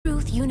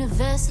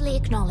universally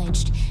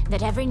acknowledged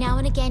that every now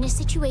and again a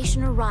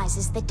situation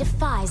arises that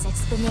defies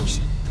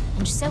explanation.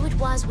 And so it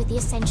was with the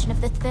ascension of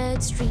the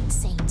Third Street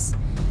Saints.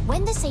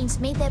 When the Saints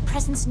made their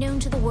presence known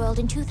to the world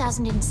in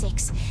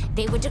 2006,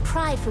 they were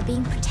decried for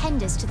being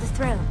pretenders to the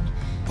throne.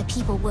 The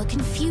people were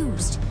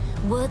confused.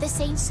 Were the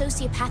Saints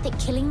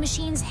sociopathic killing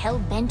machines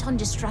hell-bent on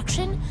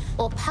destruction?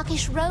 Or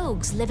puckish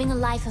rogues living a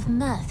life of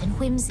mirth and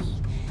whimsy?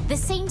 The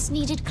Saints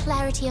needed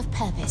clarity of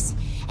purpose,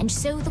 and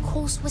so the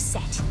course was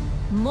set.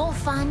 More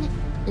fun,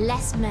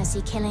 less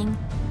mercy killing.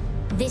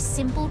 This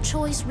simple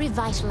choice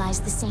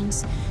revitalized the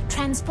Saints,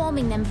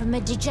 transforming them from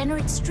a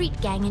degenerate street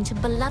gang into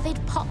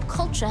beloved pop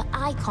culture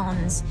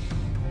icons.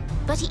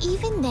 But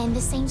even then,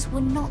 the Saints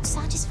were not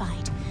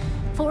satisfied.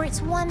 For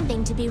it's one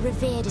thing to be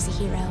revered as a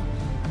hero,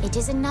 it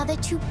is another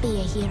to be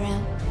a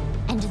hero.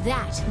 And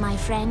that, my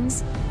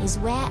friends, is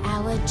where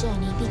our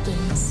journey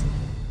begins.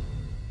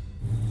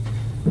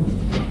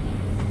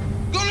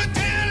 Gonna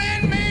tell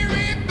Aunt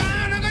Mary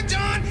about Uncle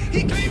John.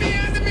 He claimed he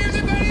has the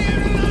music, but he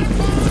had a lot of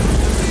fun.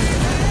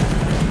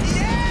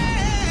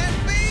 Yeah,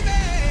 baby.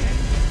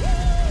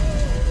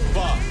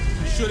 Boss,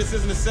 you sure this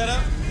isn't a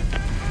setup?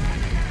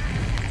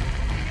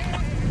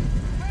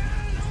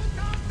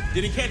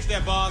 Did he catch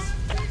that, boss?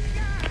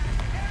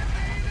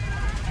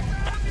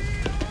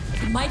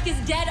 Mike is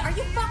dead? Are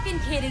you fucking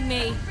kidding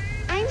me?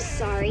 I'm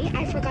sorry,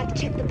 I forgot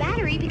to check the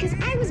battery because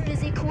I was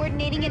busy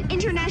coordinating an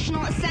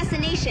international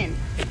assassination.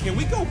 Hey, can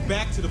we go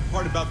back to the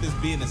part about this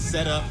being a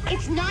setup?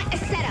 It's not a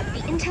setup.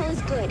 The intel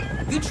is good.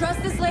 You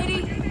trust this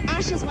lady?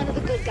 Asha's one of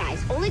the good guys.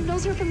 Oleg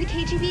knows her from the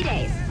KGB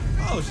days.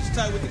 Oh, she's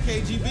tight with the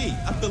KGB.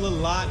 I feel a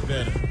lot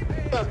better.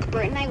 Look,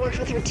 Bert and I worked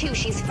with her too.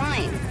 She's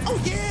fine.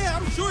 Oh, yeah,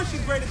 I'm sure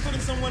she's great at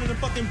putting someone in a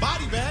fucking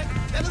body bag.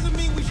 That doesn't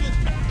mean we should...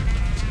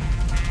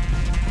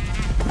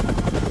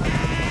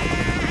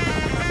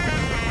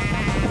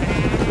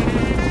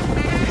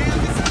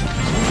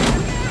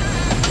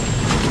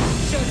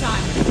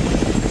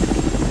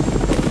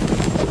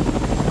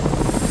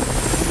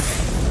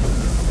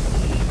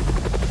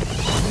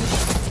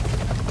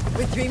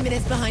 We're 3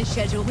 minutes behind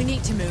schedule. We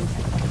need to move.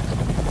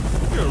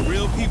 You're a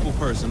real people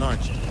person,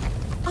 aren't you?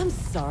 I'm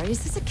sorry, is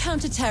this a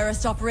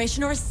counter-terrorist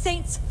operation or a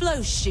Saints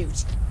flow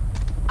shoot?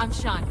 I'm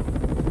Sean.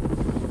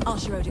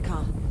 Asha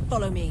Odekar,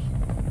 follow me.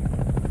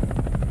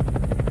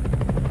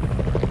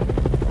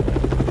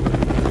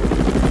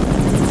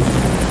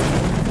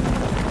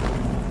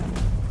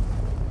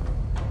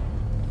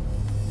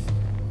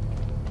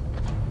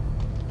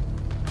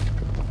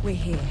 We're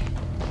here.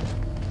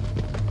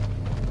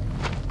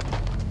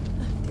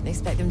 Didn't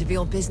expect them to be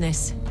all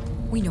business.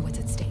 We know what's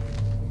at stake.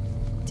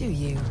 Do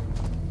you?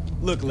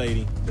 Look,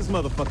 lady, this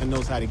motherfucker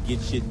knows how to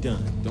get shit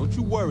done. Don't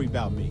you worry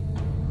about me.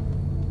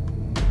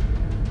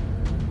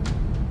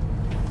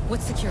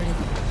 What's security?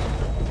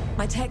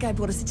 My tech guy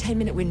brought us a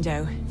 10-minute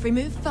window. If we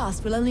move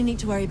fast, we'll only need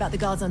to worry about the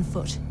guards on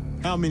foot.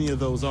 How many of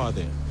those are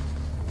there?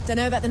 Don't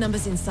know about the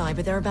numbers inside,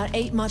 but there are about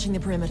 8 marching the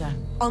perimeter.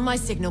 On my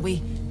signal,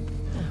 we...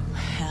 Oh,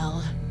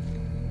 hell.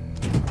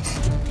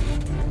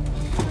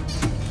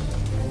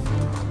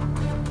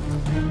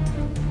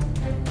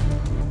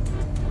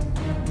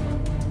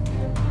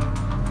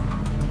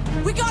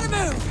 We gotta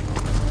move!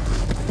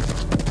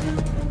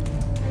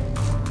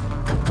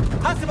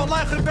 حاسب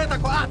الله يخرب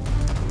بيتك وقعت.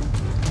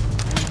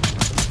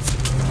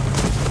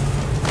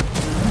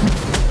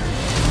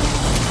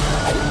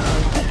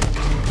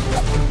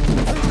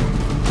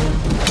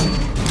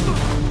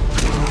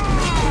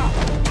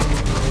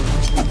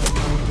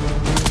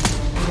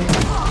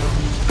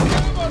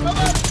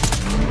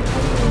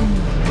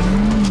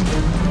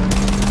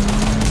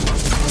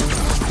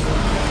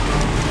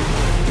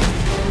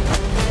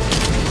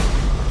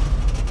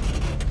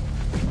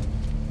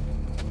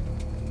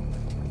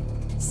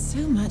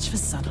 For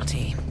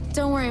subtlety.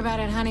 Don't worry about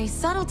it, honey.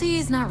 Subtlety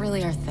is not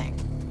really our thing.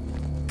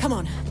 Come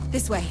on,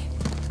 this way.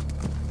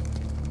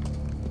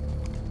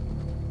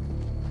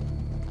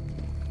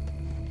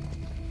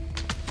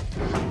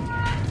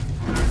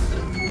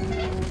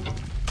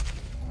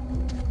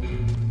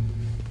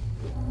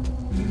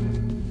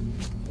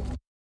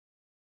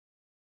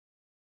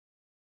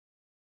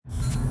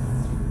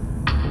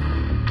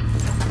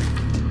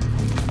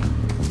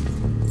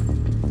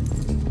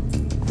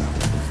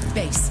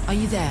 Base, are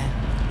you there?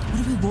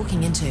 What are we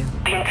walking into?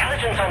 The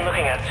intelligence I'm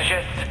looking at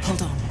suggests...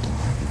 Hold on.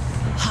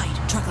 Hide.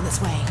 Truck on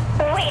its way.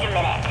 Wait a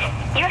minute.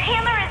 Your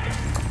handler is...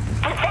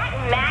 Was that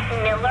Matt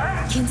Miller?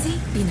 Kinsey,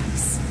 be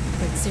nice.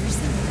 But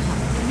seriously,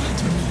 Matt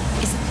Miller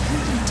is a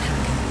permanent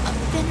attacker, a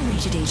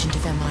venerated agent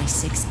of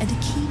MI6, and a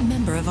key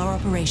member of our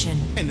operation.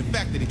 And the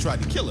fact that he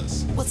tried to kill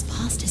us. What's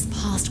past is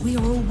past. We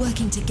are all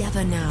working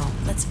together now.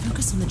 Let's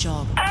focus on the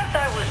job. As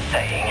I was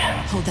saying...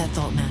 Hold that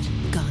thought, Matt.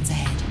 Guards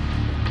ahead.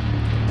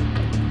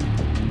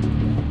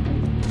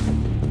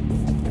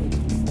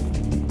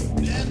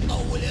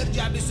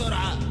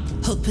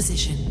 Hold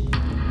position.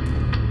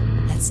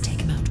 Let's take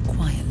him out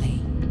quietly.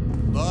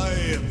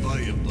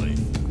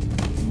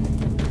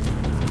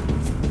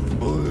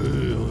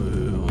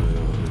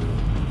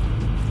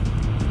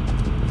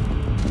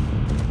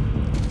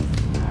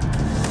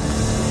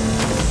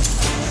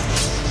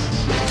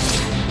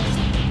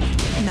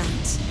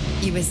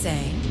 You were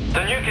saying? The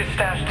nuke is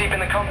stashed deep in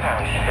the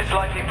compound. It's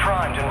likely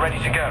primed and ready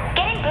to go.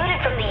 Getting booted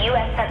from the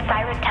U.S. sent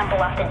Cyrus Temple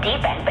off the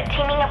deep end, but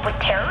teaming up with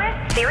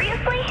terrorists?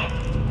 Seriously?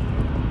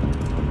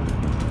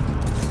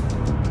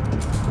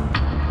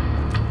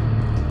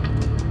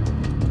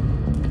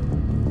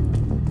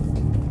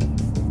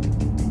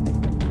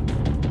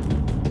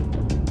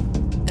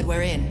 And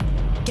we're in.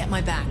 Get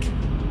my back.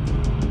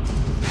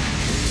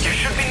 You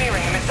should be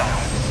nearing a missile.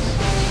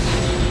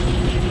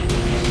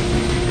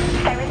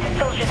 Cyrus has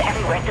soldiers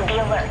everywhere, so be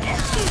alert.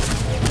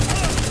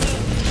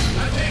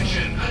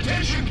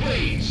 Attention,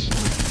 please.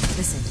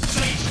 Listen,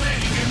 Saints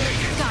landing can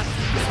make it. got it.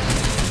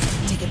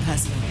 Take it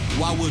personal.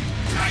 Why would...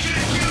 I should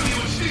have killed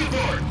you in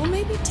Steelport. Or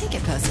maybe take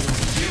it personal.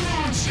 You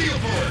ruined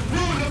Steelport,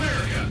 ruined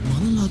America.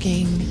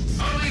 Monologuing.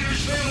 Our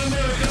leaders failed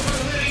America by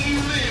letting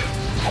you live.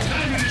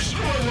 Time to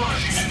destroy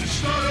Washington and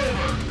start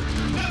over.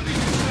 Nothing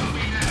can stop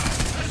me now,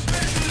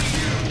 especially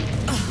you.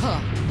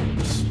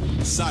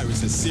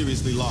 Cyrus has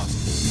seriously lost.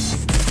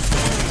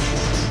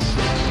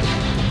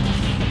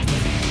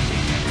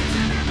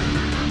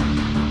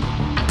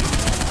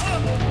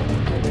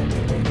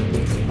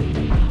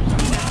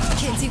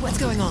 Kinsey, what's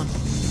going on?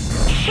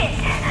 Shit!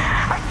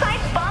 Our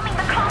side's bombing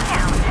the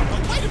compound!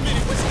 Oh, wait a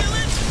minute, we're still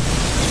in?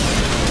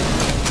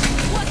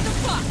 What the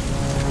fuck?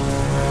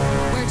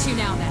 Where to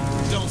now,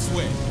 then? Don't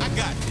sweat. I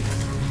got this.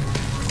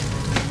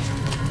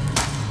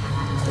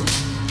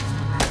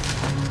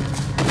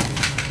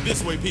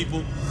 This way,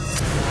 people.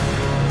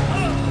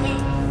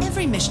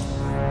 Every mission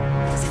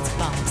has its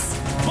bumps.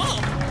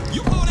 Bump?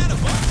 You call that a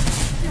bump?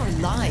 You're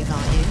alive,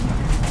 aren't you?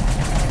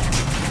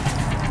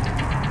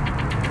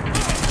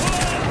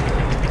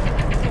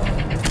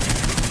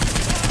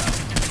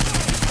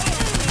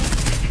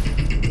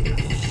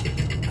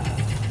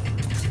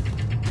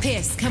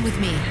 Pierce, come with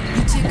me.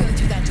 You two go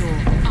through that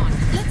door. On.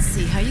 Let's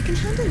see how you can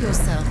handle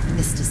yourself,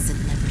 Mr.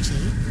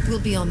 Celebrity. We'll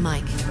be on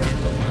mic.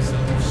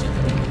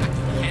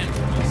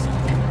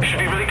 We should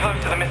be really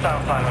close to the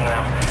missile silo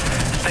now.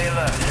 Stay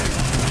alert.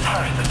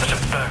 Cyrus is such a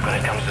berg when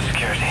it comes to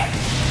security.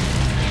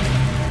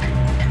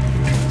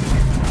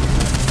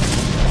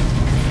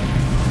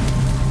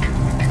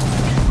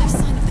 No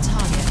sign of the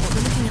target, but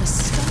we're looking at a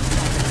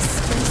stockpile of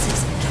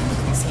explosives and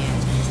chemicals here.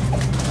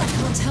 I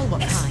can't tell what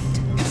kind.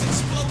 It's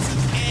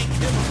explosives and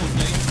chemicals,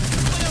 lady.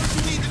 What else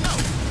you need to know?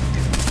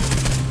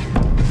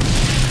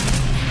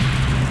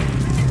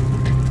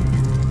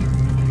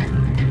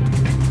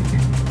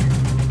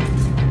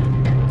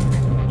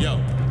 Yo,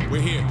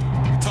 we're here.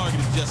 Target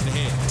is just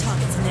ahead.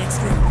 Target's in the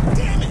next room.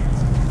 Damn it!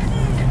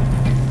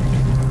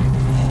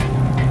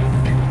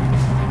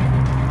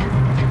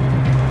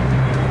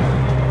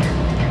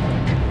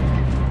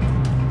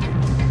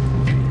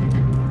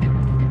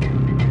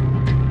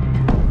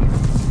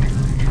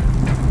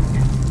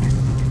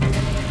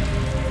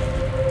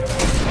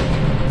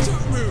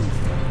 Don't move!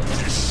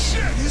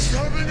 Shit, he's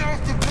coming out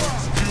the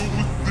box. Deal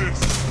with this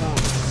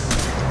first.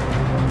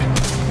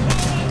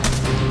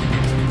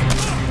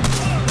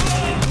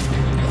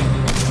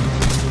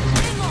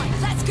 In line,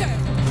 let's go!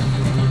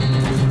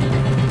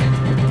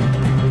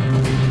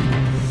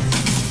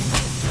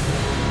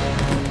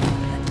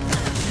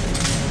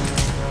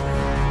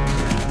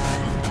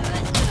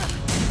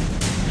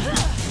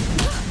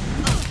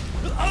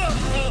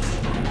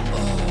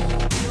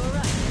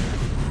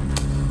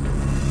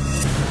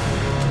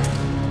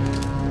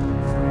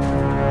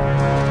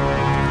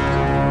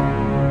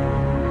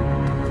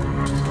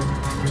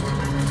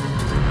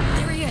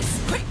 There he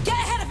is! Quick, get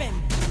ahead of him!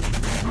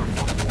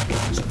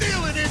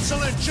 Steal an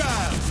insolent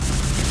child.